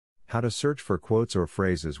How to search for quotes or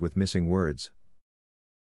phrases with missing words.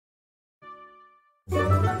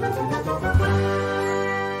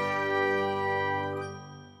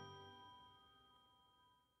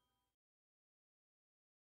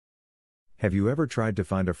 Have you ever tried to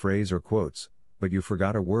find a phrase or quotes, but you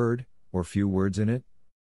forgot a word, or few words in it?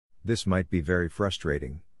 This might be very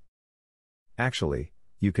frustrating. Actually,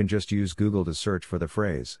 you can just use Google to search for the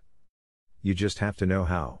phrase. You just have to know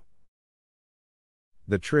how.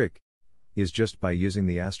 The trick is just by using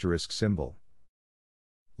the asterisk symbol.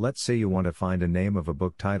 Let's say you want to find a name of a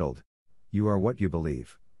book titled, You Are What You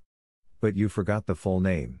Believe. But you forgot the full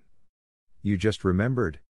name. You just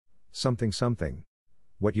remembered something,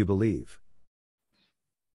 what you believe.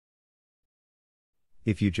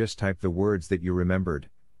 If you just type the words that you remembered,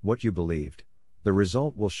 what you believed, the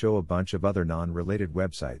result will show a bunch of other non-related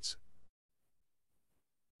websites.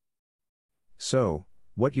 So,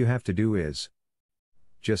 what you have to do is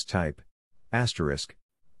just type asterisk,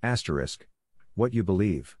 what you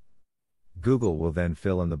believe. Google will then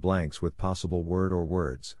fill in the blanks with possible word or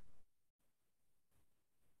words.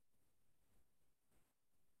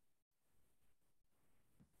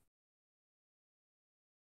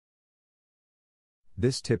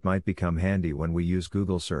 This tip might become handy when we use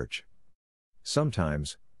Google search.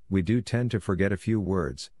 Sometimes, we do tend to forget a few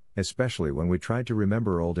words, especially when we try to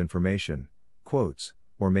remember old information, quotes,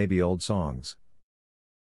 or maybe old songs.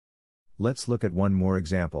 Let's look at one more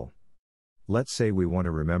example. Let's say we want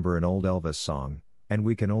to remember an old Elvis song, and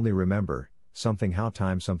we can only remember something how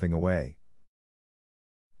time something away.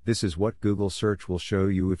 This is what Google search will show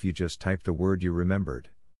you if you just type the word you remembered.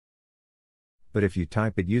 But if you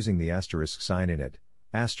type it using the asterisk sign in it,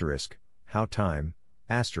 asterisk, how time,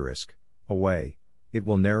 asterisk, away, it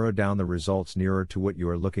will narrow down the results nearer to what you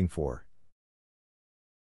are looking for.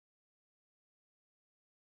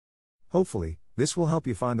 Hopefully, this will help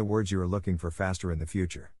you find the words you are looking for faster in the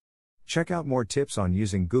future. Check out more tips on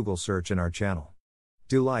using Google search in our channel.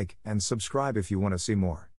 Do like and subscribe if you want to see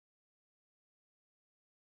more.